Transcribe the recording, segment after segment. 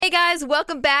guys,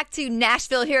 welcome back to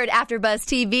Nashville here at AfterBuzz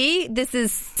TV. This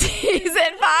is season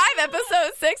 5,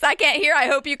 episode 6. I can't hear. I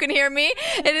hope you can hear me.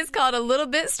 It is called A Little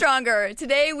Bit Stronger.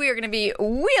 Today we are going to be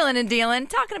wheeling and dealing,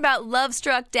 talking about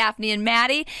Love-Struck Daphne and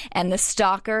Maddie, and the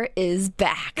stalker is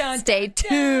back. Stay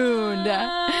tuned.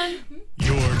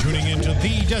 You're tuning into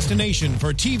the destination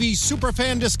for TV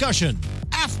superfan discussion,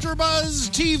 AfterBuzz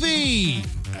TV.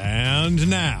 And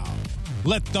now,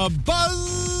 let the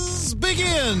buzz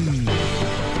begin.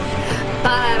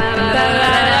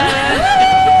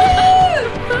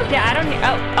 Yeah, I don't hear.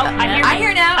 I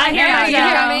hear me. I hear now. You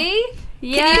hear me?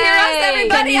 Yay. Can you hear us,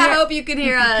 everybody? I hope you can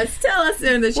hear us. Tell us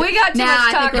in the show. We got too much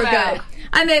to talk about. Good.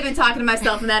 I may have been talking to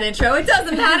myself in that intro. It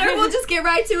doesn't matter. We'll just get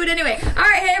right to it anyway. All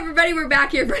right, hey, everybody. We're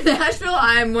back here for Nashville.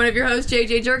 I'm one of your hosts,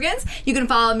 JJ Jurgens. You can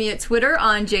follow me at Twitter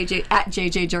on JJ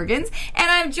Jurgens. And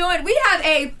I'm joined. We have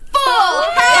a full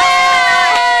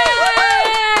house.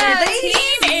 The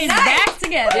team is back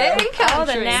together.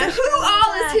 So who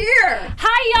all is here?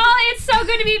 Hi, y'all. It's so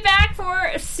good to be back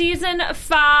for season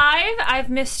 5. I've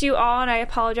missed you all, and I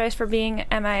apologize for being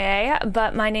MIA,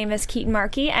 but my name is Keaton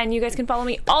Markey, and you guys can follow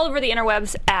me all over the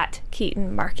interwebs at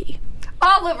Keaton Markey.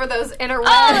 All over those interwebs.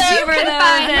 All you over can those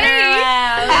find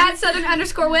interwebs. me at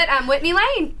Southern_Wit. I'm Whitney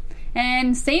Lane.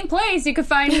 And same place, you can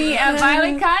find me at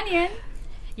Violet Canyon.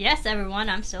 Yes, everyone,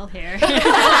 I'm still here. She just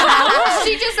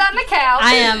on the couch.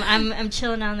 I am. I'm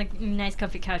chilling on the nice,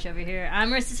 comfy couch over here.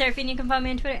 I'm Marissa Serafini. You can follow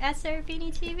me on Twitter at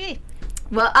SeraphiniTV.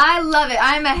 Well, I love it.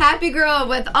 I'm a happy girl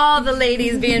with all the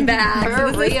ladies being back.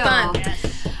 For This is real. fun.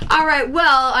 Yes. All right.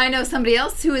 Well, I know somebody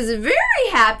else who is very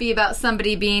happy about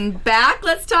somebody being back.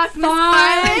 Let's talk Miss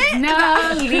Violet.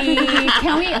 No,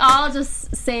 can we all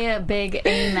just say a big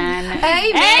amen?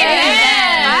 Amen.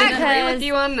 I agree with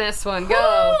you on this one. Go.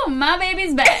 Oh, my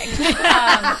baby's back.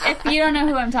 If you don't know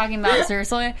who I'm talking about,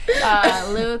 seriously,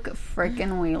 Luke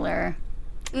frickin' Wheeler.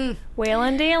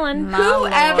 Wheelin' dealin'.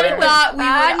 Whoever thought we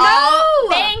would all...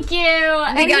 Thank you.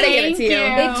 We gotta give it to you.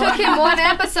 It took him one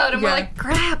episode, and we're like,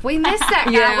 crap, we missed that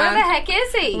guy. Yeah. Where the heck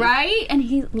is he? Right? And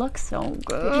he looks so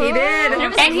good. He did. It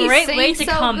was And a he great way sings to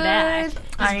so come good. back.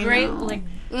 It was great, know. like,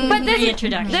 But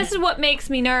reintroduction. this is what makes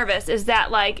me nervous, is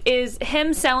that, like, is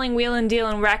him selling Wheelin'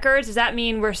 Dealin' records, does that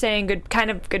mean we're saying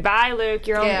goodbye, Luke?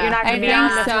 You're not going to be on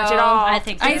this much at all. I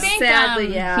think so. I think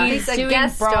Sadly, yeah. he's He's a doing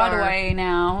guest star. Broadway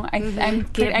now. I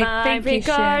Give think he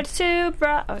regards should.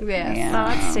 to Yes. Yeah.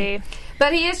 let's see.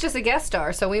 But he is just a guest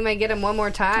star, so we may get him one more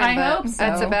time. I but hope so.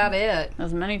 That's about it.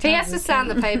 As many times He has to as sign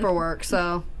the paperwork,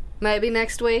 so maybe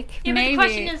next week. Yeah, but Maybe. the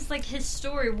question is, like, his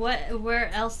story. Where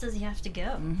else does he have to go?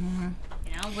 Mm-hmm.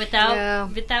 You know,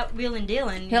 without Wheelin'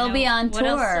 Dealin', He'll be on what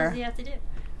else tour. does he have to do?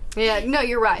 Yeah, no,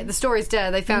 you're right. The story's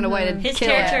dead. They found a way to His kill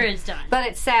character it. is done. But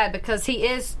it's sad because he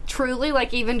is truly,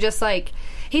 like, even just, like,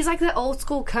 he's like that old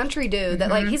school country dude that,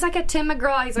 like, he's like a Tim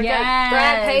McGraw. He's like a Yes.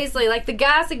 Brad Paisley. Like, the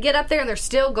guys that get up there and they're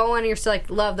still going and you're still like,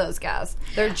 love those guys.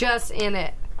 They're just in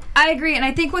it. I agree, and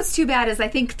I think what's too bad is I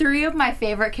think 3 of my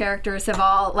favorite characters have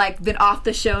all like been off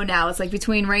the show now. It's like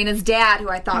between Raina's dad, who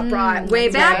I thought brought way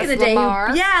back in the day.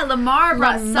 Lamar. Lamar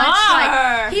brought such Lamar.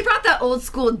 like he brought that old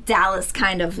school Dallas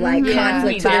kind of like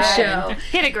conflict to the did. show.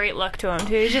 He had a great look to him,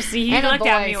 too. You And a looked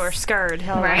at me, voice. you were scared.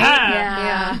 Right?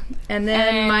 Yeah. And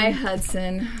then my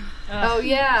Hudson. Oh,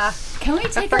 yeah. Can we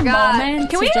take a forgot. moment?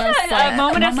 Can we to have just, a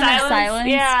moment of silence?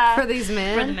 Yeah. For these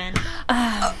men. For the men.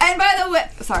 And by the way,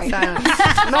 sorry. Silence.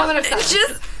 Moment of silence.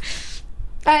 Just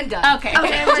And done. Okay.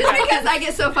 just because I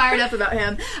get so fired up about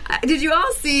him. Did you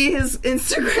all see his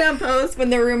Instagram post when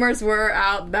the rumors were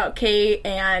out about Kate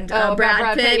and About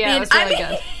Brad Pitt? Yeah, it was really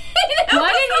good.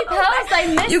 What did he post?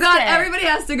 I missed You got it. everybody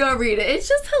has to go read it. It's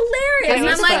just hilarious. It And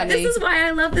was I'm like, funny. this is why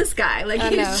I love this guy. Like I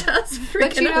he's know. just freaking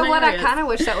But you know what? I hilarious. kind of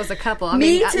wish that was a couple. I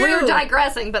Me mean, too. we were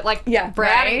digressing, but like Yeah,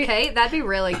 Brad and right? Kate, that'd be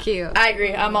really cute. I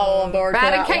agree. I'm all on board Brad for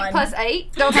and that Kate one. plus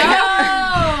 8. Don't they?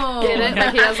 Oh. Get it?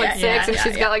 Like he has like 6 Yeah, and yeah,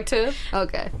 she's yeah. got like 2.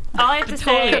 Okay. All I have to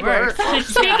say, Totally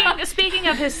works. speaking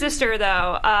of his sister,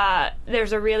 though,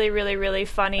 there's a really, really, really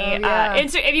funny. yeah.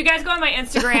 If you guys go on my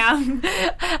Instagram,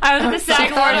 I was at the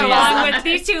SAG Award along with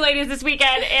these 2 ladies this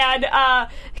weekend, and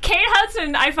Kate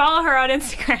Hudson, I follow her on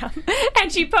Instagram,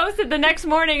 and she posted the next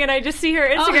morning, and I just see her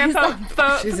Instagram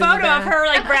photo of her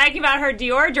like bragging about her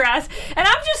Dior dress, and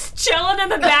I'm just chilling in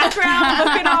the background,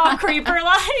 looking all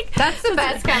creeper-like. That's the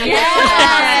best kind of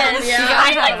Yes. You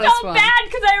I gotta like have this felt one. bad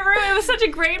because it was such a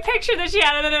great picture that she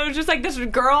had, and then it was just like this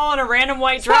girl in a random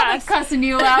white Probably dress. cussing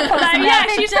you out. Yeah,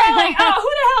 she's probably like, oh, who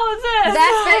the hell is this?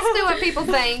 That's basically what people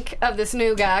think of this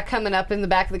new guy coming up in the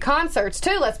back of the concerts,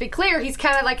 too. Let's be clear. He's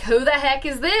kind of like, who the heck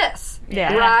is this?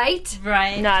 Yeah. Right?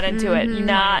 Right. Not into it.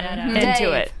 Not No. into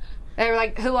Dave. it. They were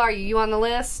like, who are you? You on the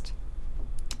list?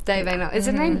 Dave ain't know. Is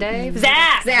his name Dave?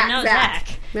 Zach. No, Zach.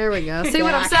 There we go. See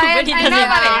what I'm saying? He Ain't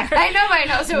doesn't nobody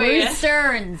knows who he is. Rooster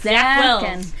and Zach Zach Wells.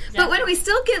 and But when we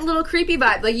still get a little creepy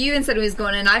vibe, like you even said when he was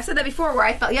going in, I've said that before. Where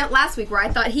I thought, last week, where I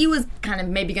thought he was kind of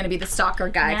maybe going to be the stalker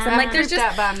guy. 'Cause I'm like, there's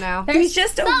just that vibe now. he's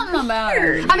just something about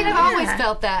her. I mean, I've always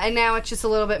felt that, and now it's just a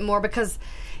little bit more because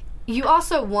you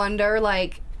also wonder,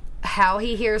 like, how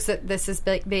he hears that this is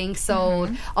being sold.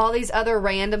 All these other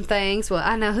random things. Well,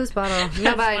 I know whose bottle.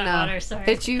 Nobody my knows. water, sorry.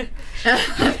 It's you.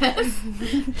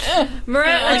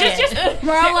 Maria, just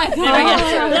We're all like,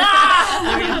 There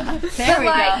we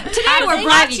go. today we're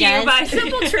brought to you by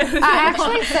Simple Truth. I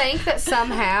actually think that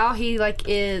somehow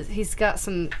he's got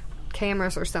some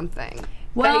cameras or something.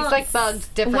 Well, he's like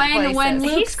bugged different places. When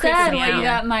Luke He's creeping said me when you out.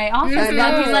 got my office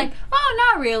bug, he's like,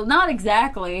 oh, not real, not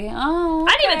exactly. Oh,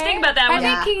 I didn't even think about that one.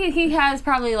 I think he has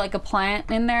probably like a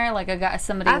plant in there, like a guy,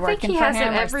 somebody I think working he for has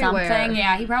him it or everywhere. something.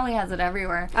 Yeah, he probably has it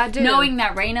everywhere. I do. Knowing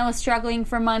that Raina was struggling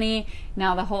for money,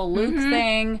 now the whole Luke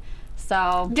thing.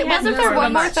 So Wasn't there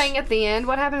one more thing at the end?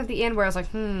 What happened at the end where I was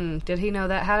like, did he know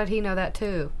that? How did he know that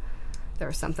too? There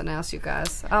was something else, you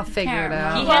guys. I'll figure it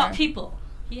out. He has people.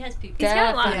 He has people. He's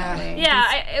got a lot. Definitely.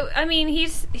 Yeah, I mean,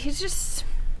 he's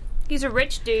a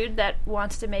rich dude that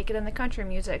wants to make it in the country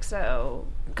music, so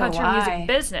country why? music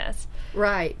business.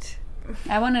 Right.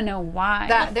 I want to know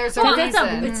why. There's a Well,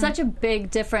 reason. it's such a big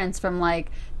difference from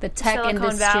like the tech Silicon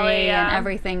industry Valley, and yeah.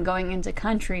 everything going into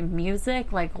country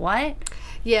music. Like what?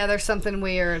 Yeah, there's something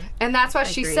weird. And that's why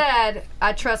she agree. said,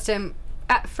 I trust him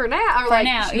for now. Or For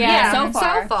now, yeah, so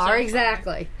far. So far,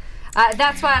 exactly.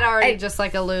 That's why it already just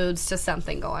like alludes to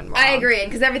something going wrong. I agree,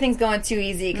 because everything's going too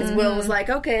easy. Because Will was like,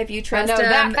 "Okay, if you trust know him,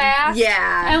 that fast?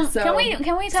 yeah." So, can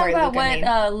we talk sorry, about Luke, I mean.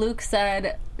 what Luke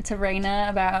said to Raina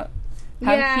about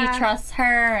how he trusts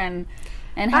her and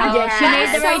how Yeah. she made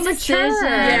the So right mature.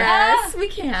 decision? Yes, we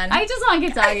can. I just want to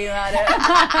get talking about it.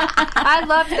 I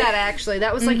loved that actually.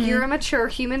 That was like you're a mature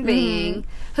human being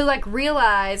who like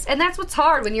realized, and that's what's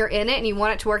hard when you're in it and you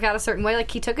want it to work out a certain way. Like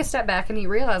he took a step back and he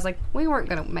realized like we weren't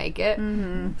going to make it.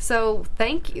 So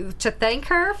thank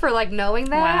her for like knowing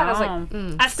that. I was Wow.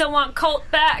 like, I still want Colt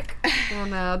back. oh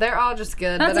no, they're all just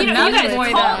good. That's but You another guys,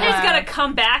 boy Colt that- is gonna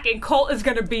come back, and Colt is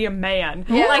gonna be a man.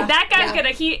 Yeah. Like that guy's Yeah. gonna.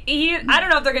 He. I don't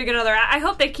know if they're gonna get another. I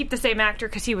hope they keep the same actor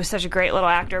because he was such a great little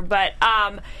actor. But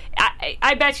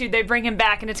I bet you they bring him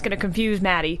back, and it's gonna confuse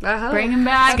Maddie. Bring him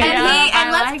back. And, Yeah,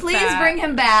 I let's like please that. bring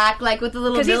him back, like with the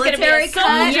little 'Cause he's gonna be a military cut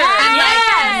and soldier.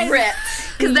 like ripped.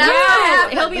 Because that's what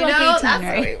happened. He'll be you like know? 18, That's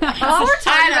right? what we- Oh, we're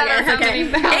talking about her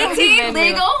okay. 18,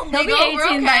 legal. He'll be Legal, we're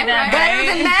 18 okay, by then. right? better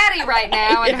than Maddie right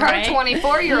now and her Right.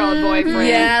 24-year-old boyfriend.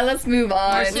 Yeah, let's move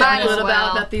on. Might Talk as a little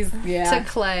well. about these. To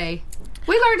Clay.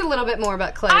 We learned a little bit more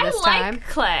about Clay I this like time.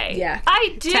 Clay. Yeah.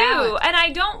 I do, Talent. and I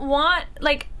don't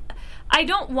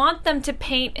want them to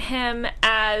paint him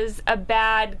as a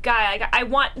bad guy. Like I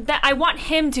want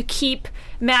him to keep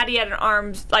Maddie at an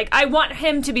arm's. Like I want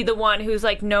him to be the one who's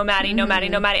like, no Maddie, no Maddie,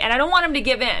 no Maddie, and I don't want him to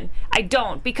give in. I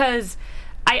don't, because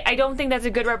I don't think that's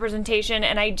a good representation,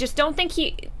 and I just don't think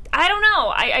I don't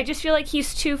know. I just feel like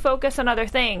he's too focused on other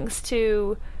things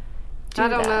to. I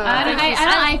don't know.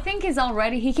 I think he's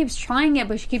already. He keeps trying it,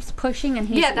 but she keeps pushing, and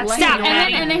he's Yeah, that's letting stop, it.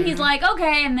 Maddie. And then he's like,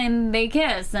 okay, and then they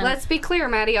kiss. And Let's be clear,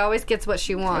 Maddie always gets what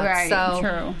she wants. Right, So,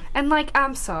 true. And like,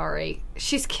 I'm sorry,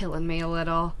 she's killing me a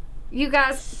little. You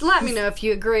guys, let me know if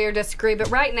you agree or disagree. But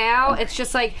right now, it's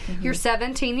just like you're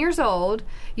 17 years old.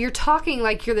 You're talking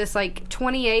like you're this like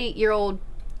 28-year-old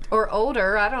or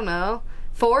older. I don't know.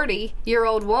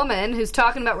 40-year-old woman who's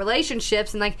talking about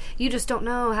relationships and like you just don't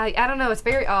know how. I don't know. It's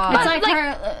very odd. it's like like-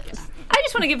 her. I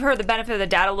just want to give her the benefit of the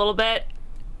doubt a little bit.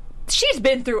 She's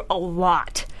been through a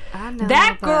lot. I know,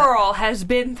 That but- girl has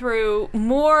been through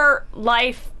more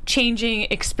life-changing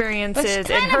experiences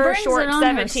in kinda her brings short it on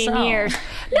 17 herself. years.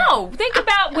 No, think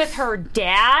about with her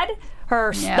dad,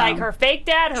 her Yeah. like her fake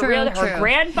dad, her True, real, true. her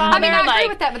grandfather. I mean, I agree like,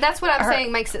 with that, but that's what I'm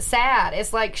saying makes it sad.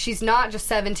 It's like she's not just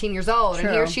 17 years old, and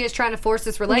True. here she is trying to force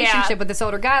this relationship Yeah. with this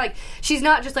older guy. Like, she's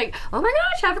not just like, oh my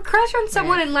gosh, I have a crush on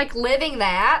someone, and like living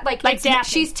that. Like Daphne.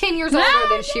 she's 10 years older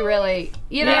than she really,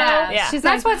 you know. Yeah. She's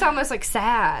That's like, why it's almost like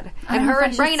sad. And her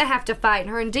and Raina have to fight, and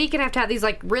her and Deacon have to have these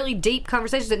like really deep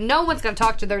conversations that no one's going to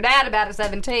talk to their dad about at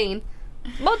 17.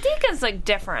 well, Deacon's like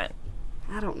different.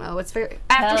 I don't know. It's very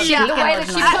after That she, the Deacon way was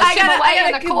that she not. pushed him away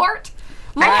in the I court.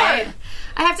 I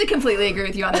have to completely agree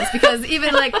with you on this because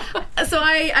even like, so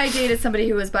I dated somebody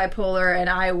who was bipolar and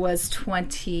I was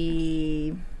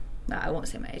 20. No, I won't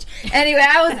say my age. Anyway,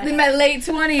 I was in my late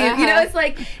 20s. You know, it's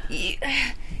like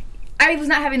I was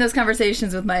not having those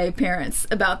conversations with my parents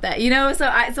about that. You know, so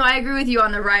I agree with you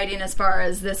on the writing as far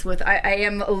as this. With I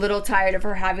am a little tired of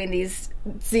her having these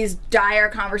these dire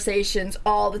conversations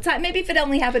all the time. Maybe if it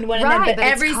only happened one Right, and then, but but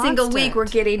it's every single constant. week we're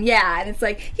getting, and it's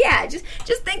like,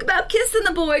 just think about kissing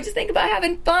the boy, just think about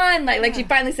having fun. Like she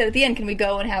finally said at the end, can we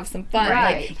go and have some fun?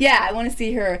 Right. Like, I want to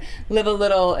see her live a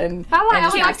little and I would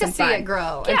have like to some see fun. it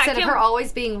grow Yeah, instead of her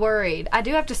always being worried. I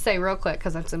do have to say real quick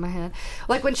because that's in my head.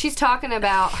 Like when she's talking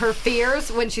about her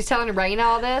fears, when she's telling Raina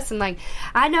all this, and like,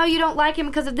 I know you don't like him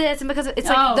because of this and because of, it's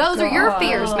like those are your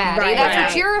fears, Maddie. Right, that's right.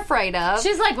 what you're afraid of.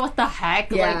 She's like, what the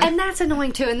heck? Yeah. Like, And that's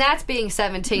annoying too, and that's being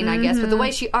 17, I guess. But the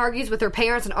way she argues with her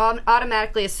parents and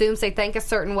automatically assumes they think a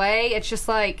certain way, it's just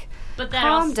like, But that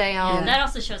calm also, down. That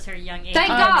also shows her young age. Thank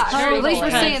God. totally. At least we're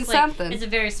Because, seeing like, something. It's a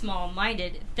very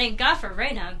small-minded. Thank God for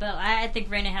Raina, but I think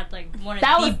Raina had like one of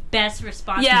That the was- best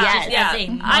responses Yes. just Yeah. as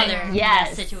a mother in Yes.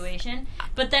 that situation.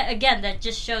 But that again, that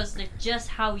just shows like just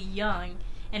how young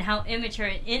and how immature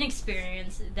and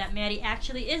inexperienced that Maddie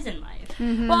actually is in life.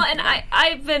 Well, and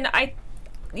I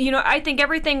think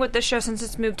everything with the show since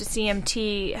it's moved to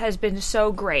CMT has been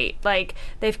so great. Like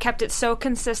they've kept it so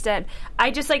consistent.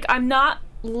 I just like I'm not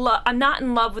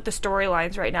in love with the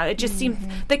storylines right now. It just seems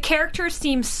the characters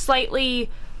seem slightly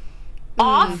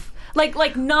off.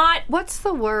 Like not. What's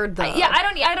the word though? Yeah, I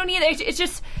don't either. It's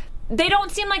just they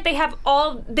don't seem like they have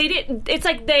all. They didn't. It's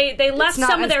like they left not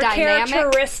some of as their dynamic.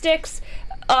 characteristics.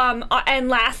 And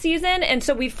last season, and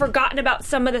so we've forgotten about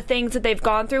some of the things that they've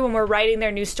gone through when we're writing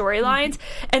their new storylines,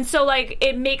 and so like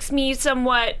it makes me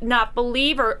somewhat not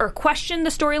believe or question the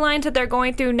storylines that they're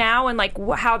going through now and like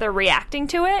how they're reacting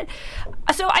to it.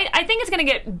 So I think it's going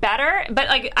to get better, but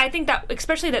like I think that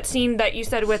especially that scene that you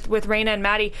said with Raina and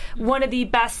Maddie, one of the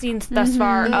best scenes thus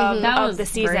far That of was the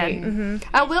season. great.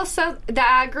 I will say that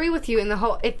I agree with you in the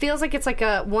whole. It feels like it's like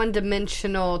a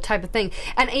one-dimensional type of thing,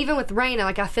 and even with Raina,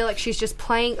 like I feel like she's just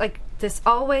playing like this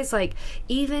always like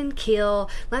even kill.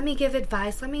 Let me give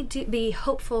advice. Let me be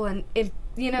hopeful and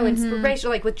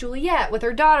inspirational. Like with Juliet, with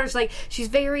her daughters, like she's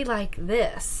very like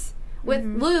this. With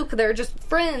Luke, they're just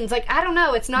friends. Like I don't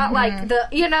know. It's not like the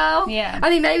Yeah. I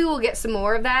mean, maybe we'll get some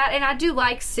more of that, and I do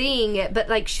like seeing it. But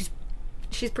like she's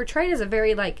portrayed as a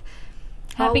very like.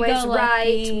 Always Happy-go-lucky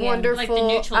right, and- wonderful. Like the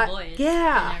neutral voice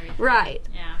Yeah, and everything. right.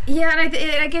 Yeah. Yeah, and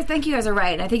I guess think you guys are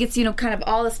right. I think it's kind of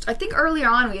all this. I think earlier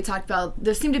on we had talked about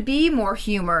there seemed to be more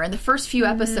humor in the first few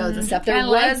episodes and stuff. There I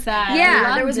was liked that.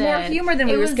 yeah, I there was loved more it. humor than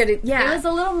we It were was- getting. Yeah, It was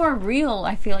a little more real,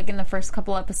 I feel like, in the first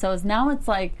couple episodes. Now it's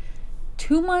like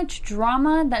too much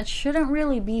drama that shouldn't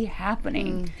really be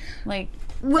happening. Like,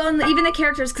 well, and even the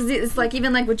characters, because it's like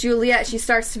even like with Juliet, she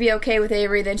starts to be okay with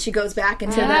Avery, then she goes back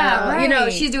into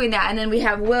right. she's doing that, and then we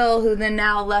have Will, who then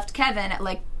now left Kevin.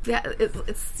 Like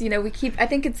it's we keep. I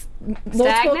think it's multiple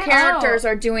Stagnant? characters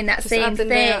are doing that same up thing, and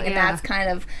down, and yeah. that's kind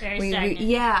of Very we stagnant.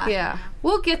 Yeah.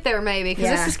 We'll get there maybe because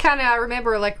Yeah. this is kind of I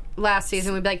remember like last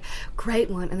season we'd be like great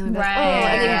one and then we'd be like Right. oh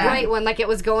and then Yeah. great one like it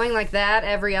was going like that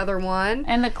every other one.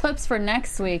 and the clips for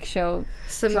next week show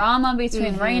Some- drama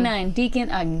between Raina and Deacon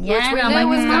again. Which we I'm knew like,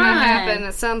 was going to come on. happen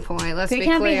at some point. Let's We be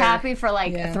can't clear. be happy for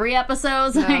like 3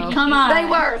 episodes. No. Like, come on. They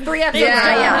were 3 episodes.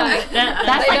 Yeah, ago. yeah.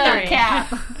 That's like their agree.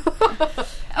 cap.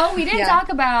 Oh, we didn't Yeah. talk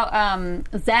about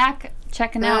Zach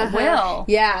checking out Will.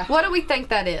 yeah. What do we think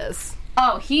that is?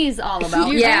 Oh, he's all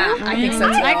about Yeah, I think so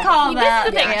too. I call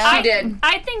that. This is the thing. Yeah, she did.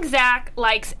 I think Zach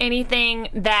likes anything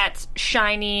that's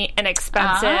shiny and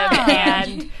expensive Ah.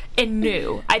 and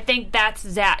new. I think that's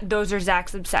Zach. Those are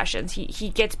Zach's obsessions. He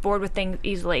gets bored with things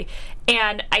easily,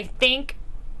 and I think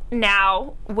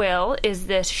now Will is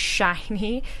this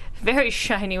shiny, very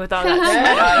shiny with all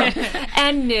that sweat on it,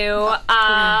 and new.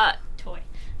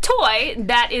 Toy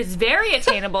that is very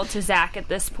attainable to Zach at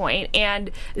this point, and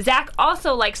Zach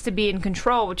also likes to be in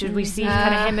control, which is we see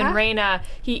kind of him and Raina.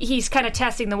 He's kind of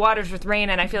testing the waters with Raina,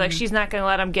 and I feel like she's not going to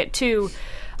let him get too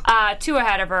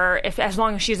ahead of her as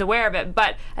long as she's aware of it.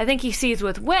 But I think he sees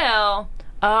with Will,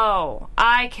 oh,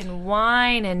 I can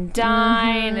wine and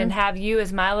dine and have you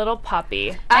as my little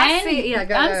puppy. I see. Yeah,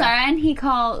 go I'm ahead.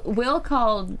 sorry, and Will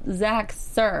called Zach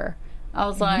Sir. I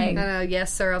was like, No,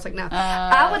 yes, sir. I was like, no.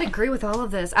 I would agree with all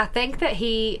of this. I think that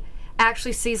he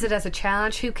actually sees it as a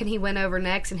challenge. Who can he win over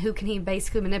next, and who can he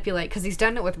basically manipulate? Because he's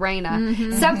done it with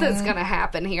Raina. Something's going to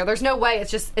happen here. There's no way it's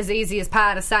just as easy as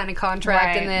pie to sign a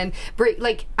contract Right. and then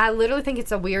like. I literally think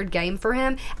it's a weird game for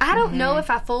him. I don't know if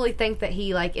I fully think that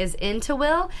he like is into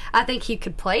Will. I think he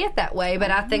could play it that way, but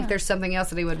I think there's something else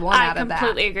that he would want I out of that.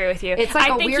 completely agree with you. It's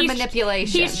like I a think weird he's-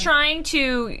 manipulation. He's trying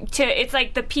to. It's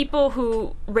like the people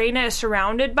who Raina is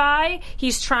surrounded by.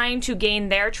 He's trying to gain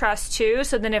their trust too.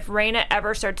 So then, if Raina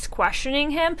ever starts questioning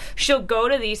him, she'll go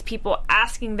to these people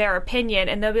asking their opinion,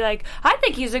 and they'll be like, I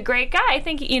think he's a great guy. I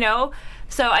think,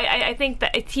 So I think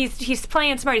that he's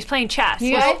playing smart. He's playing chess.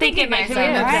 I think it might move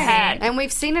ahead. And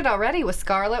we've seen it already with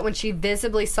Scarlett when she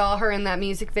visibly saw her in that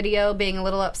music video being a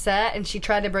little upset, and she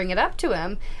tried to bring it up to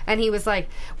him, and he was like,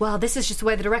 well, this is just the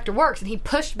way the director works, and he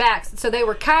pushed back. So they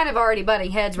were kind of already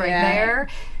butting heads there.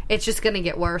 It's just going to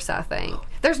get worse, I think.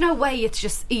 There's no way it's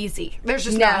just easy. There's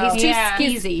just not. He's too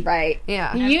easy. Right.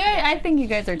 Yeah. I think you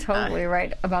guys are totally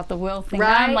right about the Will thing.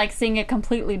 Right. I'm like seeing it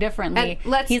completely differently.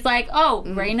 He's like,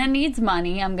 Raina needs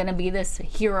money. I'm going to be this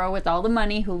hero with all the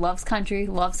money who loves country,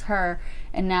 who loves her.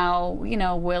 And now,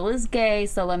 Will is gay,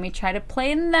 so let me try to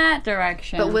play in that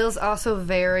direction. But Will's also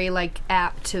very,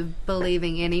 apt to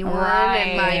believing anyone.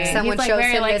 Right. And, someone He's, shows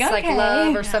very, him this, okay.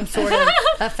 love or some sort of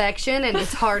affection, and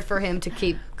it's hard for him to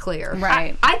keep clear.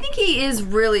 Right. I think he is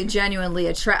really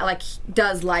genuinely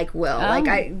does like Will.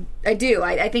 I do.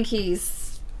 I think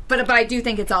he's... But I do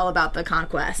think it's all about the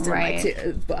conquest. Right.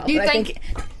 And, as well. Do you But think...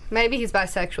 Maybe he's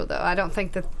bisexual, though. I don't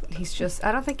think that he's just...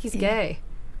 I don't think he's gay.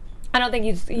 I don't think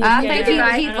he's I think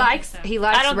gay. he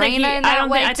likes Raina in that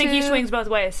way, I think he too. swings both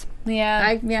ways.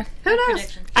 Yeah. Who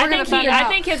knows? I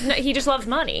think he just loves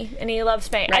money and he loves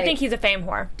fame. I Right. think he's a fame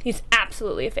whore. He's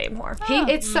absolutely a fame whore.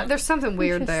 There's something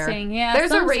weird there. Interesting, yeah,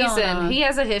 There's a something's going reason. on. He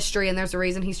has a history, and there's a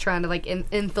reason he's trying to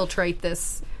infiltrate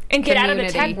this And get out of the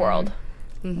community. tech world.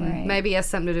 Right. Maybe it has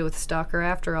something to do with Stalker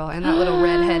after all, and that little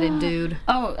redheaded dude.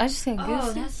 Oh, I just said goose.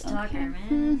 Oh, that's Stalker,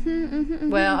 man.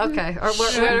 Well, okay.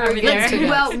 Where are we there? getting to?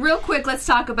 Well, real quick, let's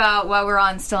talk about, while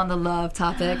we're still on the love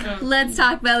topic, let's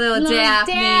talk about little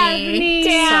Daphne.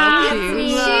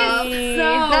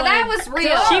 Now that was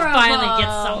real. She finally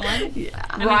gets someone.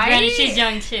 I mean, granted, she's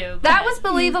young too. That was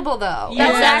believable, though.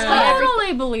 Yeah. That's actually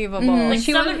Totally believable. Like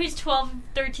She someone was- who's 12,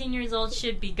 13 years old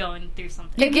should be going through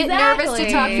something. You get nervous to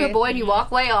Exactly. talk to a boy and you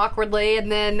walk away awkwardly, and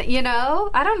then,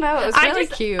 I don't know. It was really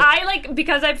cute.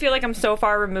 Because I feel like I'm so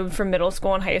far removed from middle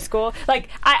school and high school.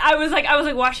 I was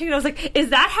watching it. I was like, is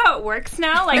that how it works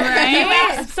now? Like, you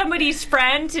ask somebody's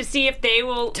friend to see if they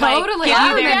will Totally. give you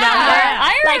Oh, their yeah. number.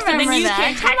 I So then remember you that.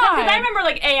 can text Come because I on. remember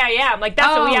AIM.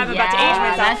 That's what we have about to age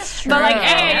myself. That's But true.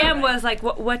 AIM was like,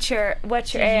 what's your AIM?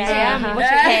 What's your Hey.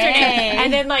 username?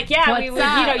 And then we would,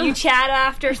 What's up? you chat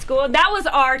after school. That was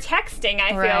our texting. I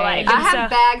feel Right. like. I And have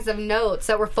so- bags of notes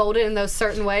that were folded in those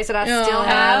certain ways that I still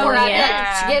have, where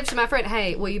yeah. I give to my friend,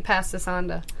 hey, will you pass this on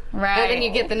to... Right. And then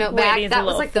you get the note back. Whitney's a That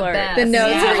was little the flirt. best. The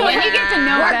notes Yeah. were- When you get to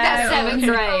know Worked that. that 7th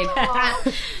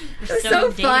grade. It was so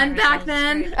fun back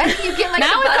then. And you get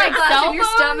Now the it's like butterflies cell in your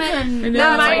phones stomach. and- No, it's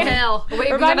My- like hell. Wait, we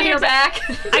Remind gotta me hear of- back.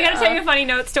 I gotta tell you a funny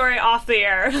note story off the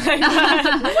air. Remind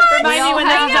me all when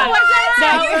have this is done.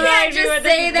 No, You can't remind me just when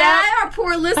say this is that. Our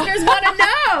poor listeners want to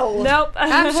know. done. Nope.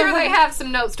 I'm sure they have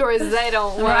some note stories they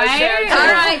don't want to Right? share. too.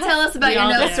 All right, tell us about We your all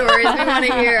note do. stories. We want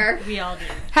to hear. We all do.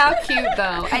 How cute,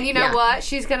 though. And you know Yeah. what?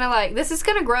 She's gonna this is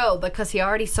gonna grow because he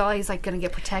already saw he's gonna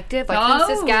get protective. Who's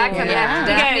this guy coming yeah.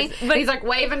 after Daphne? You guys, but- he's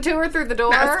waving to her through the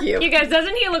door. That was cute. You guys,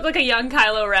 doesn't he look like a young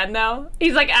Kylo Ren though?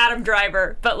 He's like Adam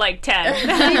Driver, but 10. He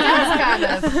does kind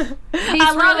of. He's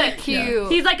I love really it.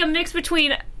 cute. He's like a mix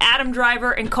between Adam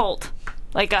Driver and Colt.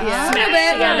 Like a Yeah. smash A little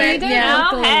bit, together. little bit, yeah. You know?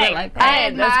 Look a little Hey, bit like that. I hey,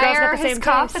 those girls got admire the his same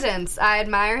confidence. I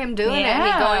admire him doing it and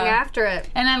Yeah. going after it.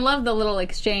 And I love the little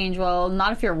exchange. Well,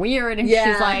 not if you're weird. And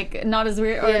Yeah. she's like, not as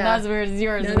weird, or Yeah. not as weird as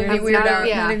yours. Not any weirder. not-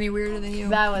 yeah. Not any weirder than you.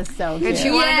 That was so cute. And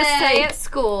she wanted to Yay. stay at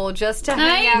school just to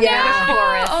hang out Yeah. at the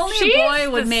chorus. Only She's a boy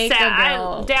would the make sad- a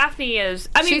girl. Daphne is.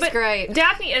 I mean, She's but great.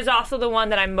 Daphne is also the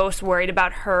one that I'm most worried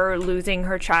about her losing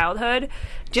her childhood,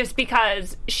 just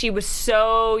because she was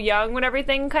so young when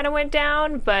everything kind of went down.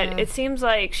 But it seems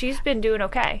like she's been doing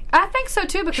okay. I think so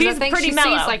too because She's I think pretty she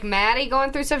mellow. sees Maddie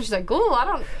going through stuff. She's like, "Ooh, I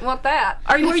don't want that."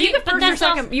 Were you the But first or that's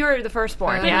second? also- You were the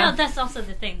firstborn. But Yeah. no, that's also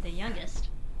the thing. The youngest,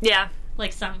 Yeah.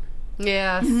 some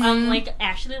Yes.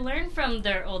 actually learn from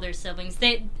their older siblings.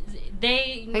 They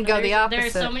And go the There are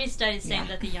opposite. so many studies saying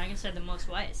that the youngest are the most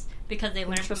wise because they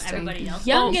learn from Interesting. everybody else.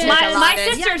 Youngest. My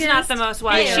sister's not the most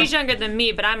wise. Yeah. She's younger than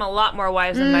me, but I'm a lot more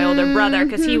wise than my older brother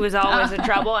because he was always in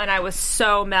trouble, and I was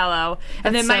so mellow.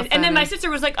 And then That's so my funny. sister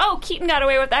was like, "Oh, Keaton got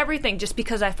away with everything just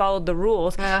because I followed the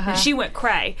rules," and she went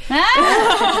cray. Hey,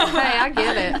 I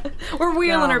get it. We're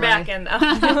wheeling her Golly. back in,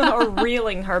 or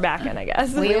reeling her back in, I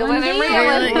guess. Wheeling and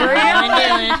reeling.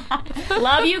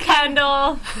 Love you,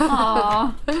 Kendall.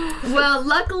 Aw. Well,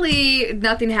 luckily,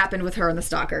 nothing happened with her and the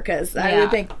stalker because I Yeah.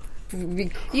 would think.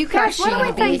 You guys, what do we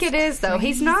Crushing think beast. it is though?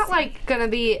 He's not gonna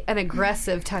be an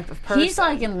aggressive type of person. He's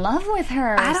in love with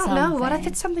her. I don't know. What if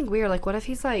it's something weird? What if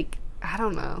he's I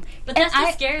don't know. But that's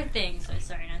the scary thing. So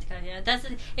sorry, not to cut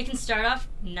you. It can start off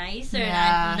nice, or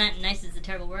not nice is a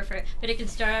terrible word for it, but it can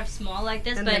start off small like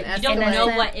this, but you don't know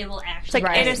what it will actually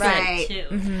innocent to.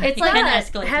 Mm-hmm. It's like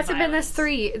escalate. Has it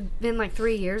been like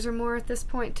 3 years or more at this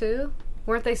point too?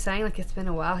 Weren't they saying like it's been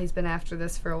a while? He's been after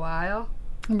this for a while.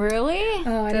 Really?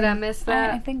 Oh, did I miss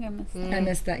that? I think I missed that. I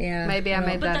missed that. Yeah. Maybe I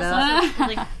made that up.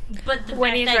 Also, but the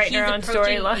when fact he's that writing he's her own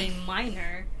approaching storyline a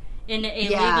minor in a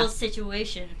legal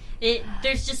situation.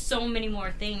 There's just so many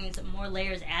more things, more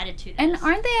layers added to this. And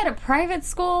aren't they at a private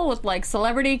school with like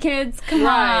celebrity kids? Come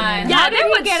on. Yeah, they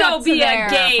would so be a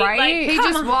gate. Right? Like, he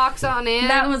just walks on in.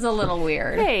 That was a little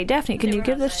weird. Hey, Daphne, can you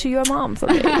give this to your mom for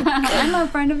me? I'm a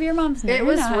friend of your mom's. It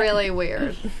was really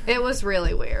weird. It was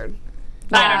really weird.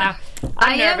 I don't know.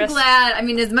 I am glad. I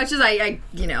mean, as much as I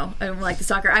don't like the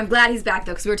stalker, I'm glad he's back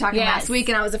though, because we were talking last week,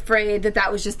 and I was afraid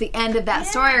that was just the end of that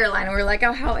storyline, and we were like,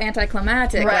 oh, how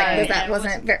anticlimactic, right? That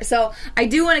wasn't very. So I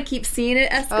do want to keep seeing it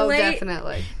escalate. Oh,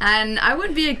 definitely. And I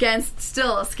would be against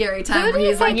still a scary time when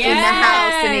he's like in the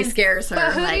house and he scares her.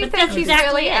 But who do you think he's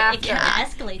really after? It can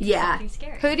escalate to something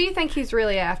scary. Who do you think he's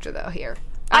really after though here?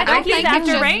 I think he's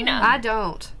after Raina. I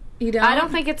don't. You don't? I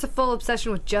don't think it's a full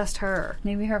obsession with just her.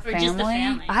 Maybe her family. Or just the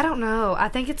family. I don't know. I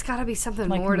think it's got to be something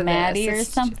like more to Maddie this.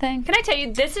 or something. Can I tell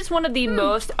you, this is one of the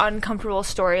most uncomfortable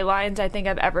storylines I think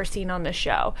I've ever seen on the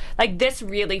show. Like, this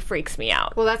really freaks me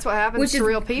out. Well, that's what happens to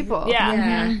real people.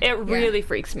 Yeah. It really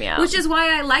freaks me out. Which is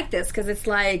why I like this, because it's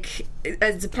like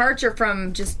a departure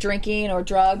from just drinking or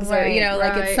drugs, or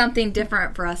like it's something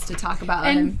different for us to talk about.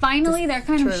 And finally, they're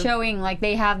kind of showing like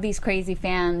they have these crazy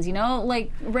fans,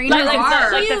 like Raina,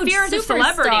 like the fears of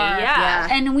celebrity, yeah.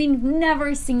 And we've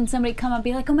never seen somebody come up and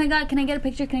be like, "Oh my God, can I get a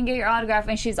picture? Can I get your autograph?"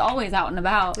 And she's always out and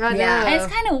about. Yeah, and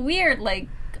it's kind of weird, like.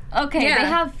 Okay, they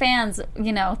have fans,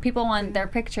 people want their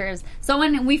pictures. So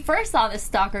when we first saw this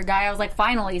stalker guy, I was like,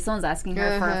 finally, someone's asking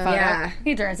her for a photo. Yeah.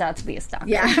 He turns out to be a stalker.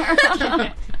 Yeah.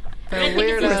 I think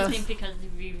it's interesting because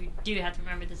we do have to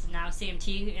remember this is now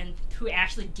CMT and who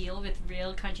actually deal with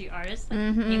real country artists. Like,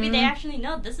 maybe they actually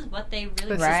know this is what they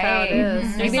really This is how it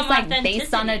is. Maybe it's like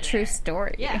based on a true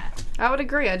story. Yeah. I would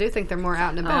agree. I do think they're more out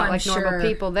and about, like normal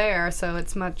people there, so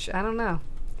it's much, I don't know.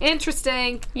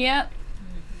 Interesting. Yep.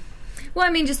 Well, I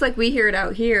mean, just like we hear it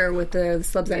out here with the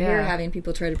slubs out here having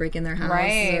people try to break in their house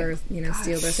or,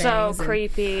 steal their things. So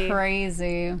creepy.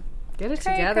 Crazy. Get it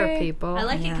together, people. I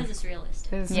like it because it's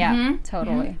realistic. Yeah,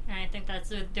 totally. And I think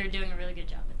they're doing a really good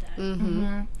job with that.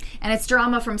 And it's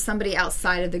drama from somebody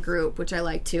outside of the group, which I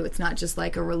like too. It's not just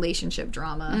like a relationship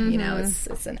drama.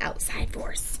 It's an outside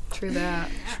force. True that.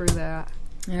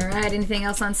 All right. Anything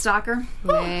else on Stalker?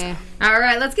 Nah. All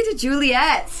right. Let's get to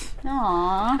Juliet.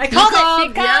 Aww. I called it.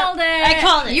 She called it. I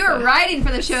called it. You were writing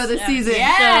for the show this season.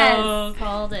 Yes. So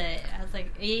called it. I was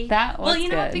like, that was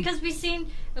good. Because we've seen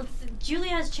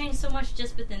Julia has changed so much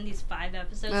just within these 5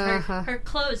 episodes. Her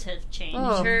clothes have changed.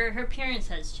 Her appearance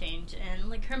has changed, and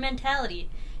like her mentality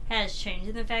has changed.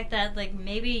 And the fact that like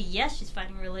maybe yes, she's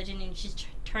fighting religion and she's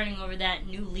turning over that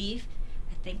new leaf.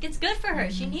 I think it's good for her.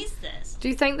 She needs this. Do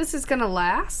you think this is going to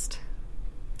last?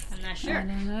 I'm not sure. I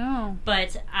don't know.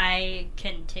 But I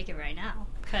can take it right now.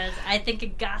 Because I think a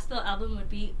gospel album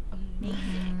would be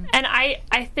amazing. And I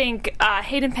think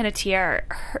Hayden Panettiere,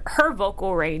 her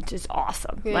vocal range is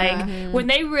awesome. Yeah. Like, when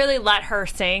they really let her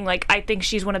sing, like, I think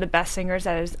she's one of the best singers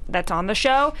that's on the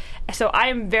show. So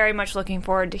I'm very much looking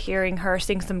forward to hearing her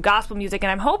sing some gospel music. And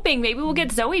I'm hoping maybe we'll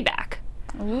get Zoe back.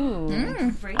 Ooh.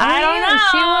 I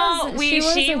don't know.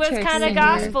 She was kind of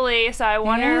gospel-y, so I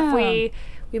wonder if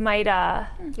we might.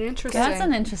 Interesting. That's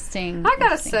an interesting. I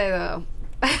gotta say though.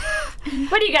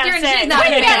 What do you gotta say? She's not What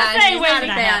do you a gotta fan. say, She's not a Whitney?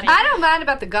 fan. I don't mind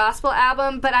about the gospel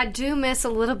album, but I do miss a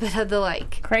little bit of the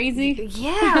like crazy.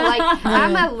 Yeah, like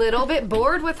I'm a little bit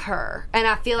bored with her, and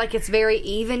I feel like it's very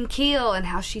even keel in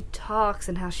how she talks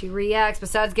and how she reacts.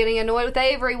 Besides getting annoyed with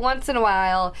Avery once in a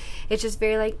while, it's just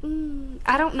very like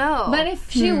I don't know. But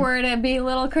if she were to be a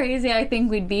little crazy, I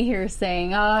think we'd be here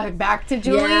saying, back to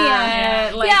Juliet.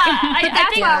 Yeah, Like,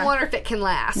 that's why I wonder if it can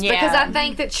last. Yeah. Because I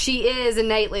think that she is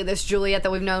innately this Juliet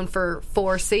that we've known for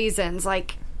 4 seasons.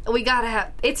 Like, we gotta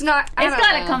have. It's not. It's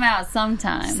gotta come out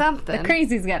sometime. Something. The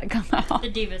crazy's gotta come out.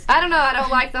 The divas. I don't know. I don't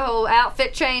like the whole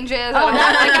outfit changes. I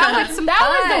want some that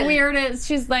fun. was the weirdest.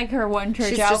 She's like her one church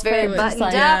She's outfit. just very buttoned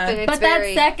up, and it's but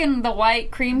very, that second, the white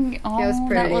cream, was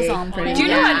pretty. that was on pretty. Do you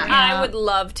know good. what I would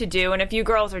love to do? And if you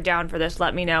girls are down for this,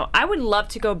 let me know. I would love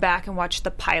to go back and watch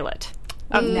the pilot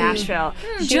of Nashville.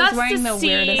 She was wearing the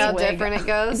weirdest how wig. different it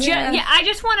goes. Yeah, I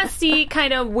just want to see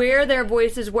kind of where their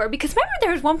voices were, because remember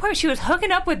there was one point she was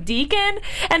hooking up with Deacon,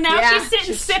 and now she's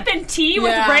sitting sipping tea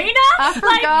with Raina. I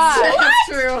forgot. That's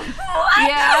true. What?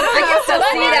 Yeah, I can still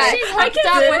see that. She's hooked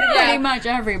up with pretty much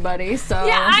everybody. So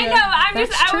Yeah, I know.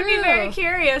 I would be true. very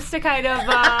curious to kind of.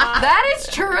 That is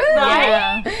true.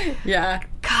 Right? Yeah.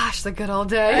 Gosh, the good old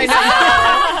days.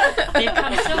 They've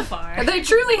come so far. They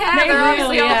truly have. They They're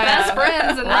obviously really all have. best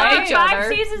friends and love each 5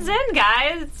 other. seasons in,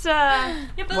 guys. It's, Yeah,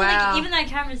 but Wow. like even that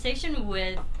conversation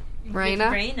with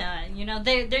Raina, you know,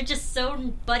 they're just so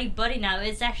buddy now.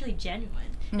 It's actually genuine.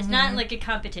 It's not like a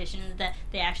competition. That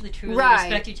they actually truly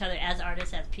respect each other as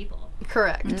artists, as people.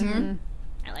 Correct.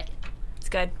 I like it. it's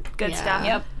good. Good Yeah. stuff.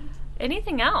 Yep.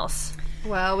 Anything else?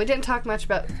 Well, we didn't talk much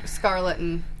about Scarlett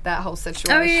and that whole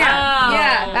situation. Oh, yeah.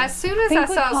 Yeah, as soon as think I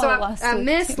we saw, called so it last I week.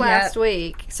 missed last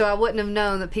week, so I wouldn't have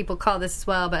known that people call this as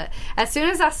well. But as soon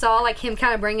as I saw like him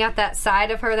kind of bring out that side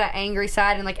of her, that angry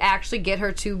side, and like actually get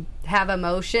her to have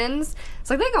emotions, it's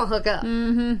like they're gonna hook up.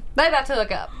 Mm-hmm. They about to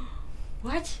hook up.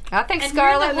 What? I think And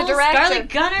Scarlett remember in the the whole direction. Scarlett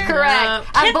Gunner? Correct.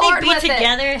 I'm Can't bored they be with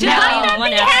together? it. Happy in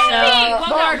one episode.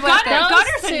 Bored with it.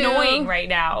 Gunner's Those two. annoying right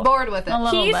now. Bored with it. A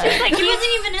little He's bit. just like He wasn't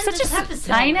even in such this a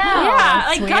episode. I know.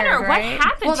 Yeah, It's like Gunner, weird, what right?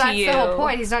 happened Well, to that's you? the whole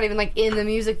point. He's not even like in the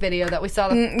music video that we saw.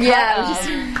 The yeah,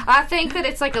 cut of. I think that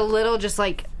it's like a little just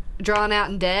like drawn out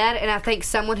and dead, and I think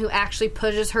someone who actually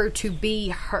pushes her to be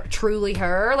her, truly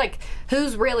her, like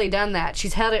who's really done that.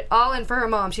 She's held it all in for her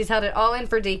mom. She's held it all in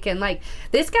for Deacon. Like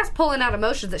this guy's pulling out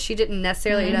emotions that she didn't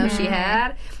necessarily know she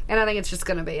had, and I think it's just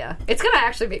gonna be it's gonna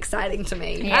actually be exciting to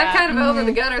me. Yeah. I'm kind of over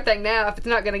the Gunner thing now. If it's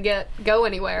not gonna go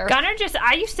anywhere, Gunner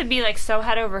I used to be like so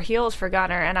head over heels for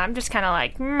Gunner, and I'm just kind of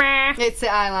like, meh. it's the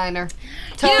eyeliner.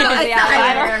 You know, Totally the it's the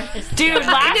eyeliner. eyeliner. Dude,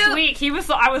 last week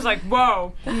I was like,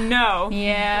 whoa, no.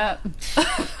 Yeah.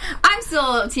 I'm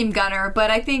still Team Gunner, but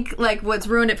I think like what's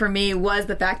ruined it for me was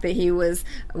the fact that he was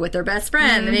with their best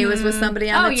friend, then he was with somebody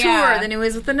on the tour, yeah. then he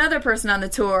was with another person on the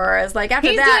tour. It's like after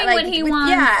He's that, doing like what he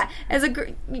wants. yeah, as a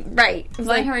right, it's Let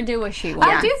like her do what she wants.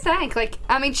 I do think, like,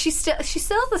 I mean, she's still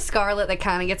the Scarlett that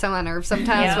kind of gets on my nerves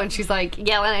sometimes Yeah. when she's like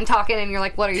yelling and talking, and you're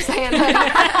like, "What are you saying?" But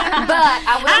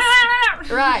I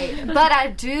will, right? But I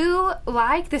do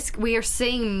like this. We are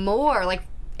seeing more, like.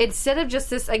 Instead of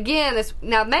just this, again,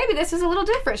 now maybe this is a little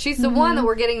different. She's the one that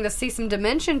we're getting to see some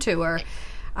dimension to her.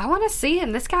 I want to see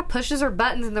him. This guy pushes her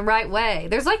buttons in the right way.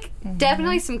 There's like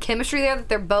definitely some chemistry there that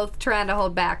they're both trying to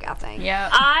hold back, I think. Yeah.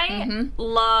 I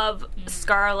love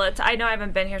Scarlett's. I know I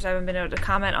haven't been here, so I haven't been able to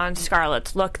comment on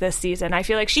Scarlett's look this season. I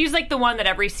feel like she's like the one that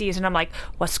every season I'm like,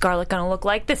 what's Scarlett going to look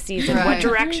like this season? What Right.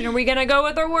 direction are we going to go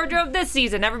with her wardrobe this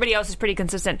season? Everybody else is pretty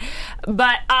consistent.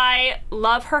 But I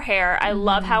love her hair. I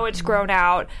love how it's grown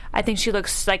out. I think she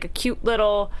looks like a cute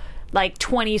little like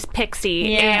 20s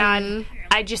pixie. Yeah. And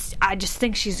I just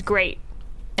think she's great.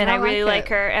 And I I really like like it.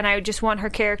 her, and I just want her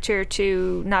character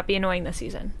to not be annoying this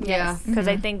season. Yeah. Because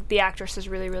I think the actress is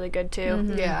really, really good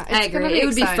too. Yeah. I It's gonna agree. It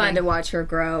would be exciting. fun to watch her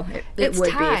grow. It It's would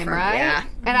time, be fun. right? Yeah.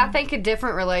 And I think a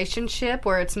different relationship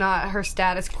where it's not her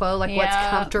status quo, like what's Yeah.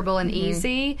 comfortable and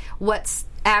easy, what's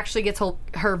actually gets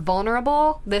her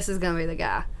vulnerable. This is going to be the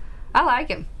guy. I like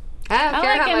him. I don't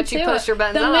care how him much you too. push your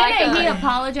buttons. The I like minute he him.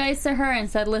 apologized to her and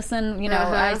said, "Listen, you know,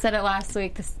 I said it last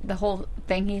week. The whole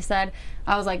thing he said,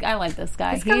 I was like, I like this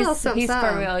guy. He's got a little something, he's for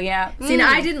something. real. Yeah. See, now,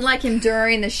 I didn't like him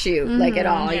during the shoot, like at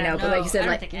all, you Yeah, know. But no, like you said, I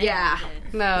don't like think anyone yeah.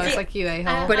 did. No, it's like you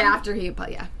a-hole. But after he,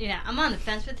 yeah. Yeah, I'm on the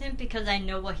fence with him because I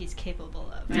know what he's capable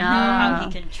of. I know Ah. how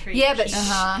he can treat. Yeah, but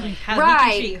how he can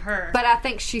right. treat her. But I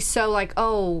think she's so like,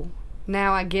 oh,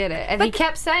 now I get it. And he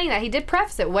kept saying that. He did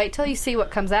preface it. Wait till you see what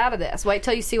comes out of this. Wait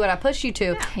till you see what I push you to.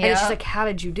 And it's Yeah. just like, how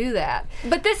did you do that?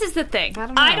 But this is the thing. I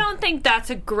don't know. I don't think that's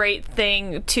a great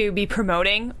thing to be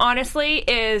promoting, honestly,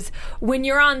 is when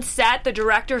you're on set, the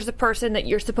director's the person that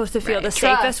you're supposed to feel the Trust,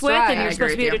 safest with, right. and I you're agree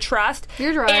supposed to be with able you. to trust.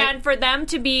 You're right. And for them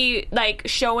to be, like,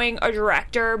 showing a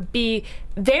director be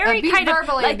very kind of...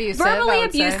 verbally like, abusive, I verbally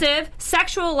would say. abusive,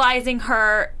 sexualizing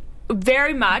her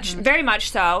very much, very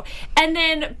much so, and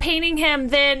then painting him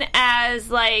then as,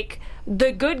 like...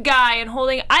 the good guy and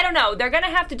holding, I don't know, they're gonna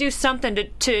have to do something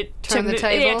to Turn the yeah,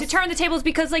 tables. to turn the tables,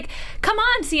 because like, come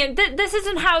on, Cian, this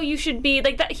isn't how you should be,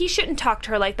 like that. He shouldn't talk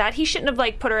to her like that. He shouldn't have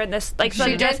like put her in this like. She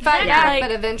did just fight back, like,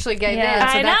 but eventually gave Yeah.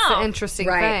 in. So I that's know. the interesting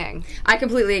Right. thing. I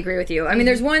completely agree with you. I mean,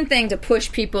 there's one thing to push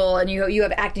people, and you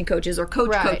have acting coaches or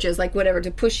Right. coaches, like whatever,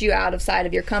 to push you out of side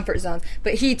of your comfort zones.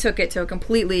 But he took it to a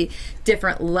completely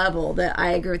different level. That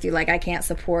I agree with you. Like, I can't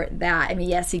support that. I mean,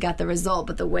 yes, he got the result,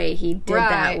 but the way he did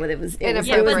Right. that, it was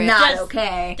Inappropriate. not does,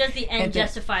 okay. Does the end And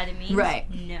justify the means? Right.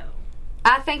 No.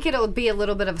 I think it'll be a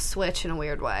little bit of a switch in a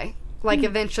weird way. like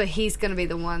eventually he's going to be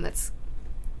the one that's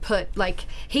put, like,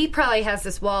 he probably has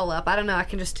this wall up. I don't know. I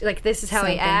can just, like, this is how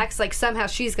he acts. Like, somehow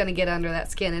she's going to get under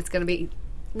that skin. It's going to be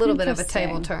a little bit of a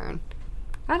table turn.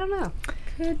 I don't know.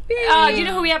 Could be. Do you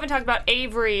know who we haven't talked about?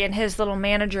 Avery and his little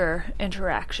manager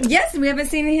interaction. Yes, we haven't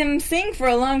seen him sing for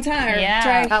a long time.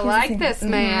 Yeah. I like this,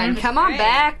 man. Come on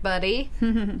back, buddy.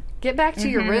 Get back to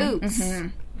your roots.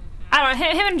 I don't know.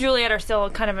 Him and Juliet are still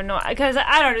kind of annoying because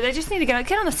I don't know. They just need to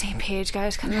get on the same page,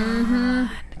 guys. Come on.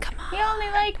 You only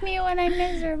like me when I'm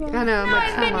miserable. I know,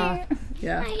 but come on.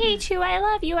 I hate you. I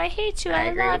love you. I hate you.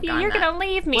 I love you. You're going to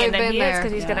leave me. And then he is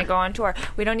because he's going to go on tour.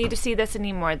 We don't need to see this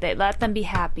anymore. Let them be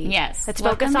happy. Yes. Let's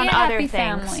focus on other things.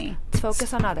 Family. Let's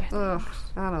focus on other things. Ugh,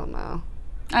 I don't know.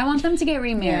 I want them to get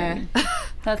remarried.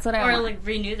 That's what I want. Or, like,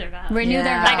 renew their vows. Renew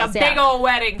their vows. Like a big old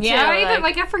wedding, too. Yeah, even,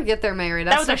 like, I forget they're married.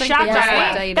 That was a shotgun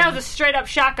wedding. That was a straight-up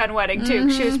shotgun wedding, too.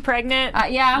 She was pregnant.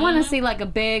 I want to see, like, a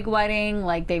big wedding.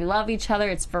 Like, they love each other.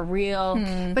 It's for real.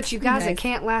 But you guys, it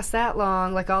can't last that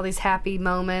long. Like, all these happy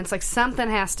moments. Like, something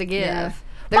has to give. Yeah.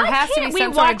 There has to be some sort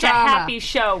of drama. We watch a happy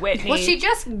show, Whitney. Well, she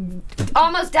just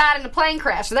almost died in a plane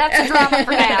crash, so that's a drama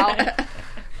for now.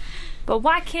 But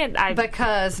why can't I?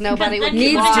 Because nobody would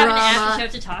need drama. Have an after show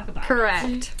to talk about.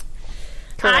 Correct.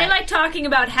 I like talking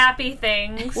about happy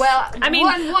things. Well, I mean,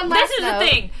 one last this is note. the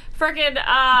thing.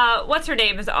 Frickin' what's her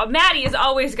name? Maddie is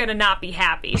always going to not be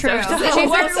happy. True. So She's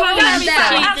we'll have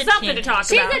a something to talk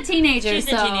about. She's a teenager. She's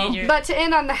a teenager. But to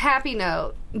end on the happy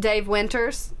note, Dave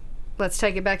Winters. Let's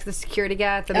take it back to the security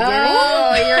guy at the beginning.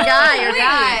 Oh, your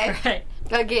guy. Right.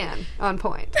 Again, on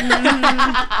point.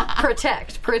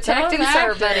 Protect and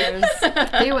serve,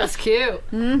 buddy. He was cute.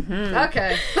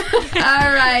 Okay.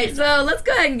 All right, so let's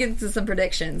go ahead and get into some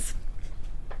predictions.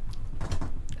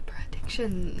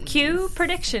 Predictions. Q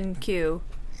prediction Q.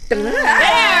 There we go.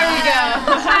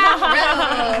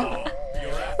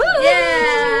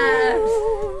 Yeah.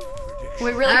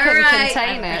 We really couldn't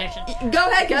contain it. Go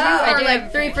ahead, because you are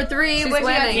like 3 for 3. She's What you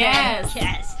got? winning.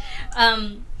 Yes.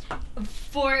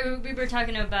 We were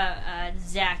talking about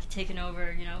Zach taking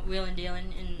over, wheeling,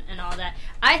 dealing, and all that.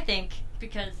 I think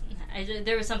because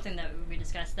there was something that we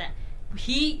discussed that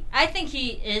I think he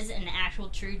is an actual,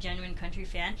 true, genuine country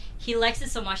fan. He likes it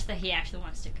so much that he actually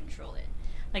wants to control it.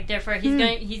 Like, therefore,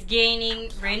 he's gaining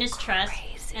Raina's trust,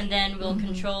 and then will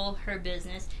control her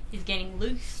business. He's gaining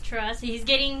Luke's trust. He's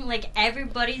getting, like,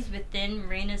 everybody's within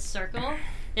Raina's circle.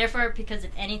 Therefore, because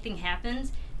if anything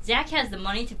happens, Zach has the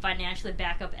money to financially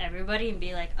back up everybody and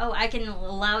be like, oh, I can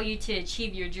allow you to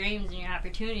achieve your dreams and your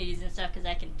opportunities and stuff because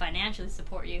I can financially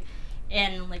support you.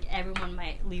 And, like, everyone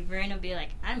might leave Raina and be like,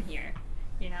 I'm here.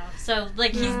 So,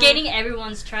 like, he's gaining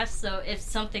everyone's trust. So if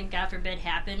something, God forbid,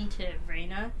 happened to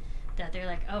Raina, that they're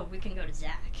like, oh, we can go to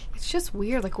Zach. It's just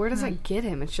weird. Like, where does that get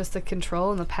him? It's just the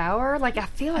control and the power? Like, I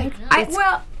feel like...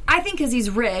 I think because he's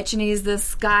rich and he's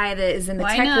this guy that is in the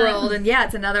tech world, and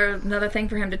it's another thing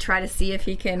for him to try to see if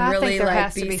he can really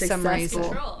has be to be successful. Some reason.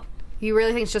 Control. You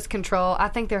really think it's just control? I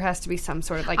think there has to be some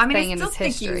sort of thing in his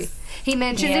history. He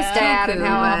mentioned his Yeah. dad and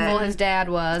how awful his dad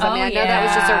was. I mean, I know that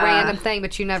was just a random thing,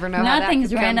 but you never know how that Nothing's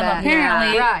could come random, back.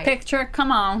 apparently. Yeah. Right. Picture,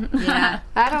 come on. Yeah.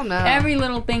 I don't know. Every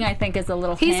little thing I think is a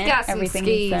little He's hint. got some Everything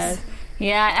skis. he says.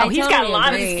 Yeah, He's got a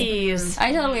lot of skis.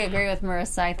 I totally agree with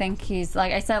Marissa. I think he's,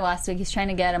 like I said last week, he's trying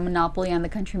to get a monopoly on the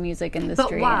country music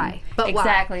industry. But why?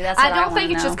 Exactly. That's what I don't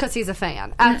think it's know. just because he's a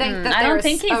fan. I think that I don't there's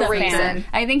think he's a a reason. fan.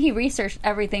 I think he researched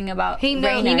everything about He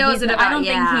Raina. knows it about- I don't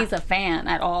think he's a fan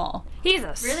at all. He's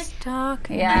a Really?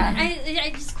 stalker. Yeah.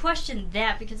 I just question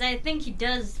that because I think he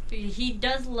does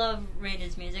love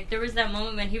Raina's music. There was that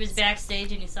moment when he was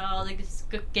backstage and he saw all the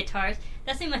guitars.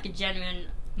 That seemed like a genuine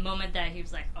moment that he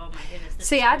was like, oh my goodness. This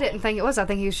See, is I cool. didn't think it was. I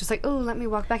think he was just like, oh, let me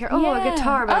walk back here. Oh, Yeah. a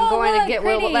guitar, but I'm going to get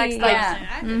Will Lex. Like,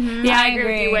 Yeah, I agree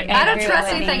with you. Whitney. I don't agree trust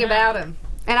with anything Whitney. about him.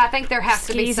 And I think there has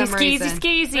to be some reason.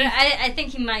 But I think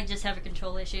he might just have a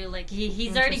control issue. Like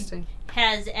he's already Interesting.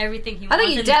 has everything he I wants.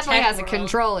 think he in definitely the tech has a world.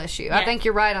 control issue. I Yeah. think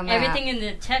you're right on that. Everything in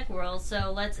the tech world.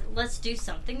 So let's do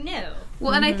something new.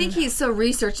 Well, and I think he's so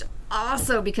researched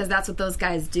also because that's what those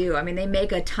guys do. I mean, they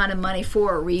make a ton of money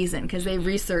for a reason because they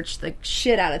research the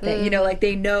shit out of things. Like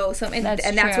they know something, and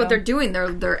that's true. what they're doing.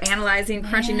 They're analyzing,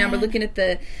 crunching number, looking at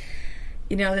the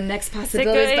the next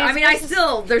possibilities. But, I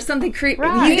mean, there's something creepy.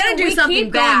 Right. He's gonna do We something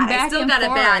keep going bad. back I still and got a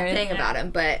bad forth. thing about him,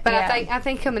 but But I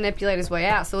think he'll manipulate his way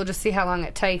out. So we'll just see how long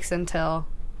it takes until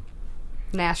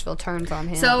Nashville turns on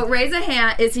him. so raise a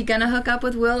hand. Is he gonna hook up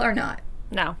with Will or not?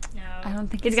 No. I don't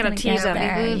think He's gonna tease him.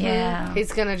 Yeah.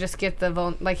 he's gonna just get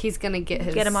he's gonna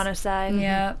get Get him on his side.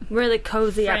 Yeah. Really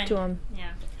cozy up Friend. to him.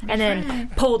 Yeah. And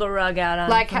then pull the rug out on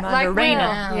like from Will. under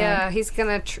Raina. Yeah, he's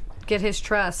gonna get his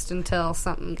trust until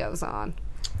something goes on.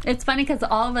 It's funny because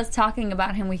all of us talking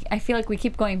about him, I feel like we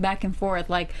keep going back and forth.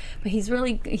 Like, but he's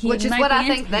really, which is what I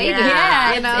think they do.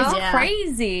 Yeah, it's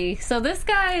crazy. So this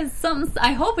guy is something.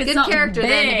 I hope it's good character. Big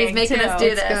then if he's making us do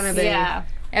this, gonna be. Yeah.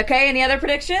 Okay, any other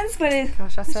predictions?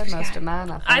 Gosh, I said most of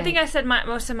mine. I think I said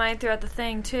most of mine throughout the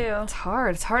thing too. It's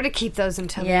hard. It's hard to keep those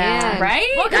until the end, right?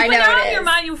 Well, because when they're on your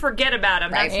mind, you forget about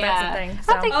them. That's the thing.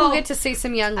 So. I think we'll get to see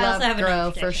some young love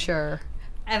grow for sure.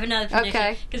 I have another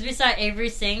prediction. Because we saw Avery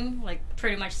sing like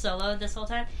pretty much solo this whole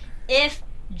time. If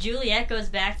Juliet goes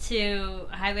back to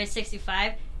Highway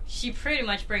 65, she pretty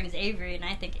much brings Avery, and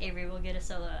I think Avery will get a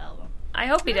solo album. I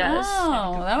hope he does.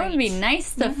 Oh, that would be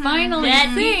nice to finally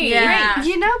see. Yeah.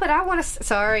 You know, but I want to...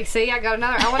 Sorry, see, I got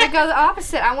another. I want to go the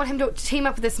opposite. I want him to team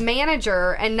up with this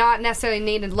manager and not necessarily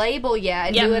need a label yet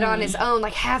and do it on his own.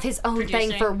 Like, have his own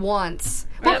thing for once.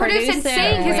 Well, produce and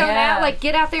sing his own out. Like,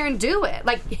 get out there and do it.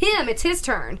 Like, him, it's his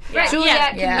turn. Right.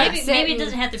 Juliet can maybe it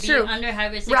doesn't have to be under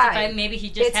Highway 65. Right. Maybe he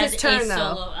just has his turn, a solo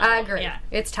album. I agree. Yeah.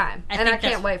 It's time. And I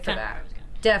can't wait for that.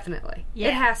 Definitely. Yeah.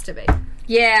 It has to be.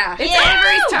 Yeah. It's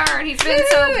Avery's turn. He's been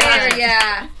so good.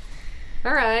 Yeah.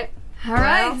 All right.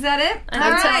 Is that it?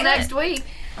 Until next week.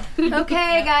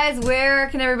 Okay, guys, where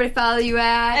can everybody follow you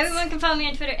at? Everyone can follow me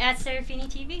on Twitter at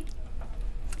SeraphiniTV.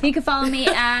 You can follow me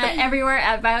everywhere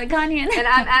at Violet Kanyan. And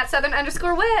I'm at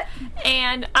Southern_Wit.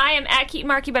 And I am at Keaton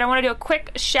Markey, but I want to do a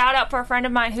quick shout out for a friend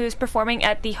of mine who's performing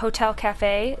at the Hotel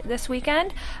Cafe this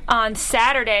weekend. On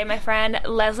Saturday, my friend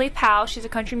Leslie Powell, she's a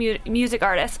country music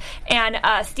artist, and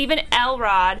Stephen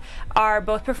Elrod are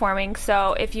both performing.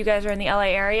 So if you guys are in the LA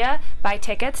area, buy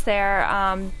tickets. They're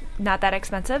not that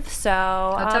expensive. So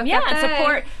and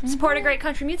support a great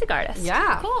country music artist.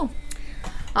 Yeah. Cool.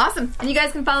 Awesome. And you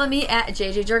guys can follow me at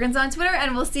JJ Jurgens on Twitter,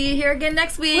 and we'll see you here again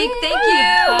next week. Woo! Thank you.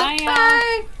 Bye.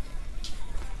 Bye.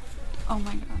 Oh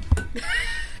my God.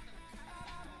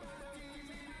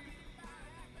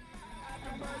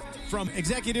 From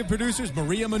executive producers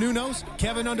Maria Menounos,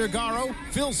 Kevin Undergaro,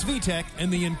 Phil Svitek, and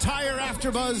the entire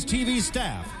AfterBuzz TV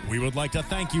staff, we would like to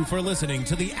thank you for listening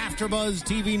to the AfterBuzz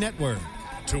TV network.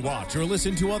 To watch or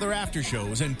listen to other after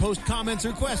shows and post comments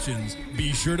or questions,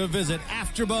 be sure to visit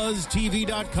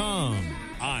AfterBuzzTV.com.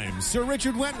 I'm Sir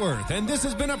Richard Wentworth, and this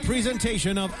has been a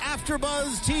presentation of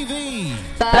AfterBuzz TV.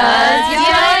 Buzz you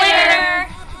later!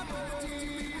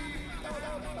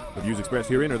 The views expressed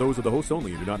herein are those of the hosts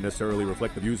only and do not necessarily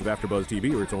reflect the views of AfterBuzz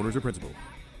TV or its owners or principals.